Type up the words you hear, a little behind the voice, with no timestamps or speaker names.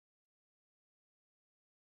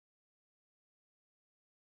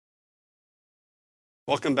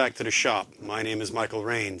Welcome back to the shop. My name is Michael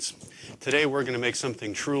Rains. Today we're going to make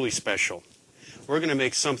something truly special. We're going to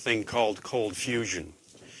make something called cold fusion.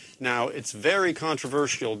 Now, it's very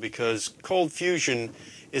controversial because cold fusion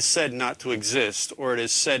is said not to exist, or it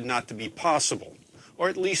is said not to be possible, or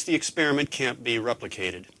at least the experiment can't be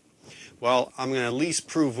replicated. Well, I'm going to at least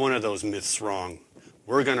prove one of those myths wrong.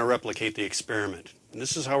 We're going to replicate the experiment. And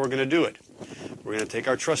this is how we're going to do it. We're going to take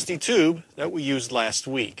our trusty tube that we used last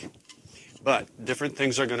week. But different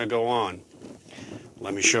things are going to go on.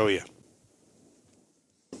 Let me show you.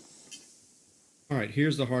 All right,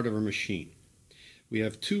 here's the heart of our machine. We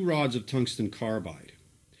have 2 rods of tungsten carbide,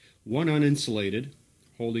 one uninsulated,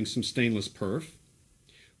 holding some stainless perf,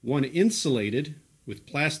 one insulated with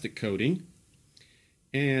plastic coating,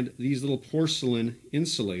 and these little porcelain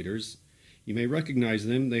insulators. You may recognize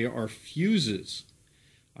them. They are fuses.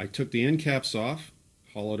 I took the end caps off,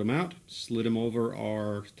 hollowed them out, slid them over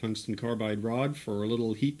our tungsten carbide rod for a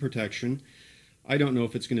little heat protection. I don't know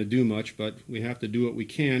if it's going to do much, but we have to do what we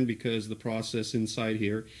can because the process inside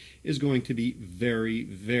here is going to be very,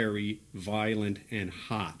 very violent and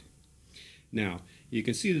hot. Now, you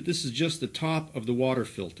can see that this is just the top of the water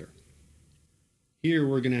filter. Here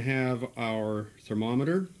we're going to have our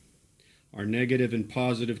thermometer, our negative and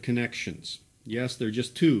positive connections. Yes, they're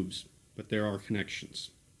just tubes, but there are connections.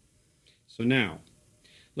 So now,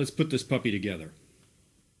 let's put this puppy together.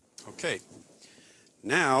 Okay.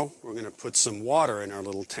 Now we're going to put some water in our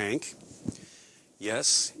little tank.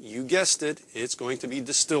 Yes, you guessed it. It's going to be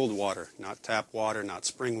distilled water, not tap water, not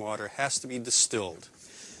spring water. It has to be distilled.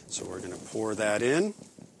 So we're going to pour that in.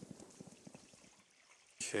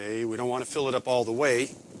 Okay, we don't want to fill it up all the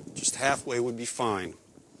way. Just halfway would be fine.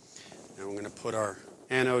 Now we're going to put our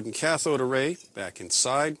anode and cathode array back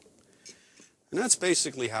inside. And that's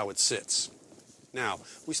basically how it sits. Now,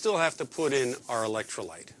 we still have to put in our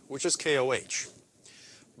electrolyte, which is KOH.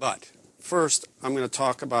 But first, I'm going to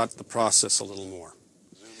talk about the process a little more.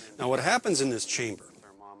 Now, what happens in this chamber,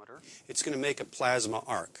 it's going to make a plasma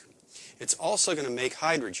arc. It's also going to make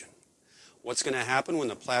hydrogen. What's going to happen when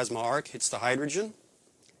the plasma arc hits the hydrogen?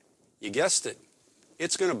 You guessed it.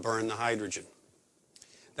 It's going to burn the hydrogen.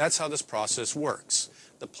 That's how this process works.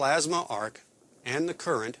 The plasma arc and the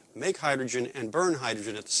current make hydrogen and burn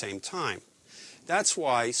hydrogen at the same time. That's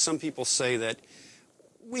why some people say that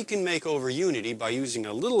we can make over unity by using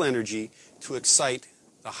a little energy to excite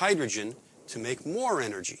the hydrogen to make more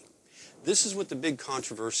energy. This is what the big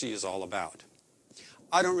controversy is all about.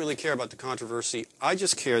 I don't really care about the controversy. I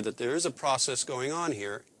just care that there is a process going on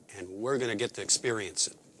here, and we're going to get to experience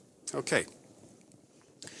it. Okay.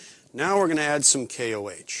 Now we're going to add some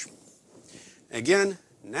KOH. Again,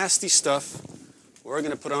 nasty stuff. We're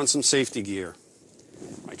going to put on some safety gear.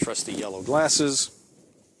 My trusty yellow glasses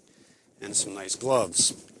and some nice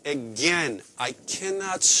gloves. Again, I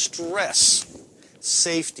cannot stress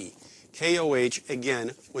safety. KOH,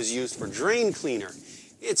 again, was used for drain cleaner.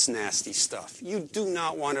 It's nasty stuff. You do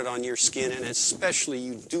not want it on your skin, and especially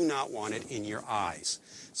you do not want it in your eyes.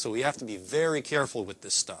 So we have to be very careful with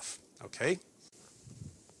this stuff, okay?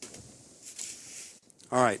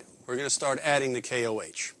 All right, we're going to start adding the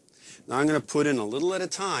KOH. Now I'm going to put in a little at a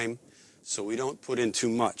time so we don't put in too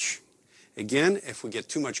much. Again, if we get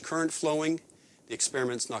too much current flowing, the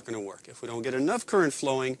experiment's not going to work. If we don't get enough current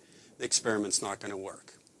flowing, the experiment's not going to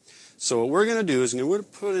work. So what we're going to do is we're going to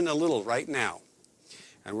put in a little right now.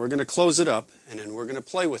 And we're going to close it up, and then we're going to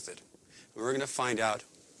play with it. And we're going to find out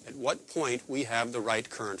at what point we have the right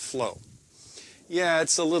current flow. Yeah,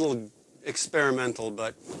 it's a little experimental,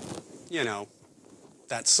 but, you know,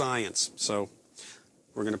 that's science. So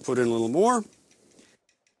we're going to put in a little more.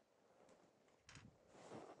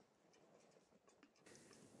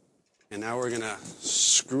 And now we're going to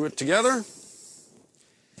screw it together,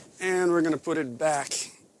 and we're going to put it back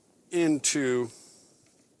into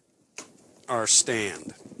our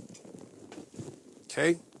stand.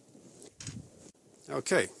 Okay?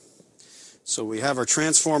 Okay. So we have our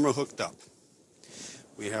transformer hooked up.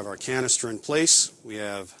 We have our canister in place. We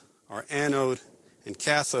have our anode and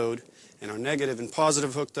cathode and our negative and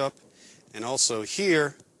positive hooked up. And also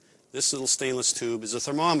here, this little stainless tube is a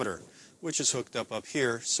thermometer, which is hooked up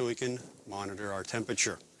here so we can monitor our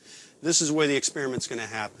temperature. This is where the experiment's going to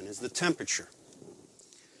happen, is the temperature.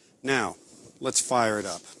 Now, let's fire it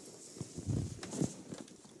up.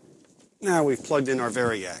 Now we've plugged in our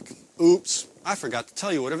variac. Oops, I forgot to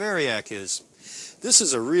tell you what a variac is. This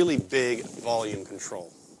is a really big volume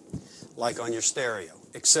control, like on your stereo,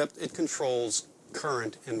 except it controls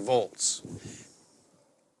current in volts.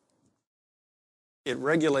 It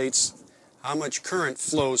regulates how much current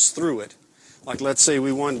flows through it. Like let's say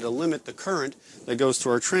we wanted to limit the current that goes to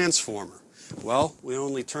our transformer. Well, we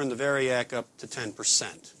only turned the variac up to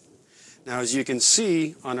 10%. Now, as you can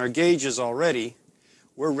see on our gauges already,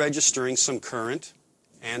 we're registering some current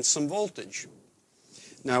and some voltage.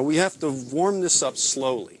 Now, we have to warm this up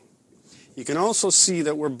slowly. You can also see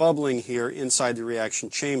that we're bubbling here inside the reaction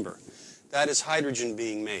chamber. That is hydrogen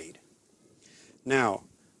being made. Now,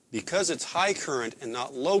 because it's high current and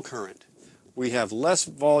not low current, we have less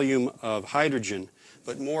volume of hydrogen,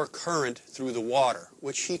 but more current through the water,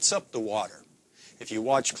 which heats up the water. If you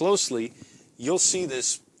watch closely, you'll see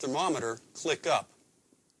this thermometer click up,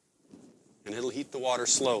 and it'll heat the water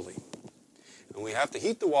slowly. And we have to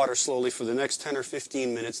heat the water slowly for the next 10 or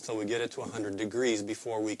 15 minutes till we get it to 100 degrees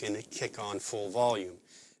before we can kick on full volume.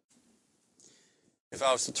 If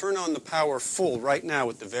I was to turn on the power full right now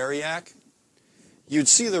with the variac, you'd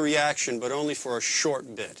see the reaction, but only for a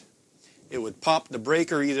short bit. It would pop the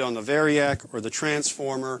breaker either on the variac or the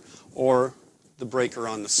transformer or the breaker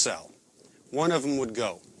on the cell. One of them would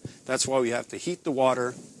go. That's why we have to heat the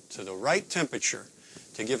water to the right temperature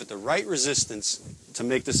to give it the right resistance to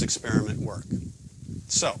make this experiment work.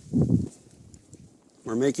 So,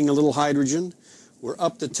 we're making a little hydrogen. We're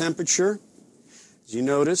up to temperature. As you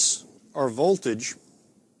notice, our voltage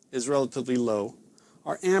is relatively low.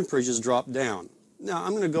 Our amperage has dropped down. Now,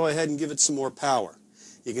 I'm going to go ahead and give it some more power.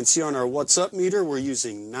 You can see on our what's up meter, we're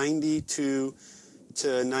using 92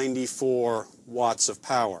 to 94 watts of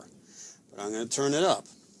power. But I'm going to turn it up.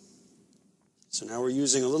 So now we're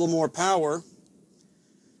using a little more power.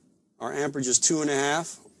 Our amperage is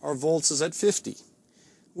 2.5. Our volts is at 50.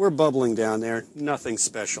 We're bubbling down there. Nothing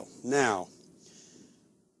special. Now,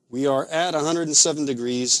 we are at 107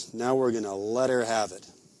 degrees. Now we're going to let her have it.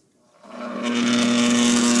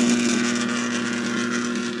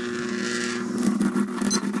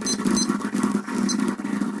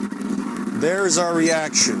 There's our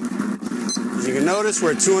reaction. As you can notice,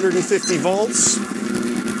 we're at 250 volts.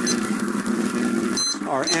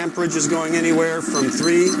 Our amperage is going anywhere from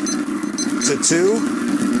 3 to 2.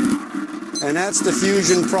 And that's the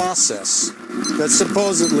fusion process that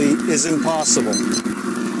supposedly is impossible.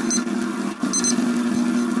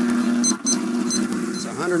 It's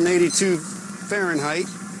 182 Fahrenheit.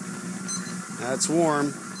 That's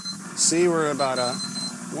warm. See, we're about a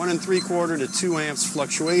 1 3/4 to 2 amps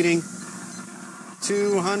fluctuating.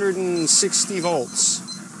 260 volts.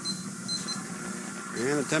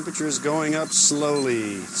 And the temperature is going up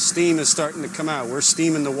slowly. Steam is starting to come out. We're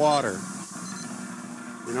steaming the water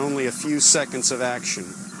in only a few seconds of action.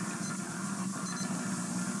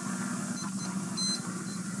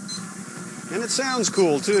 And it sounds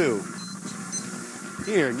cool too.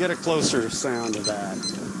 Here, get a closer sound of that.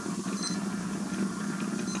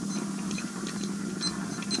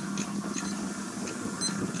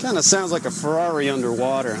 Kind of sounds like a Ferrari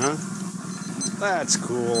underwater, huh? That's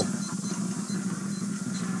cool.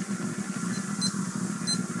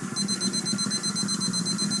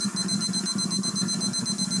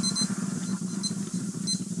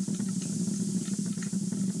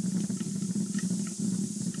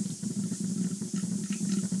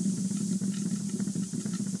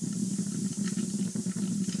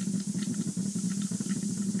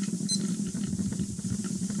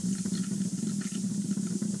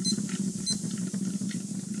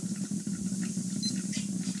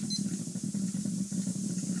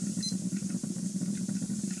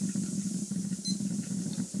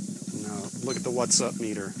 Look at the what's up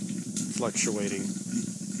meter fluctuating. I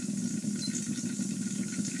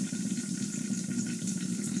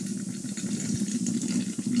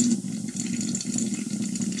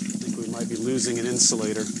think we might be losing an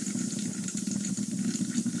insulator.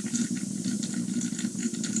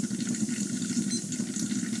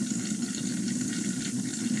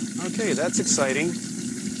 Okay, that's exciting.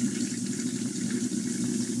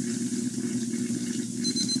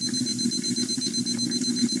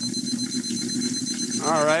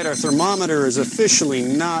 All right, our thermometer is officially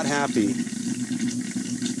not happy.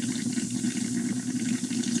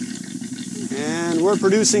 And we're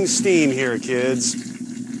producing steam here, kids.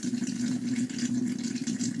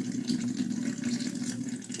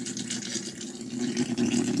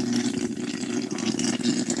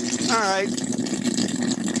 All right.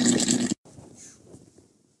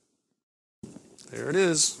 There it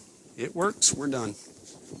is. It works. We're done.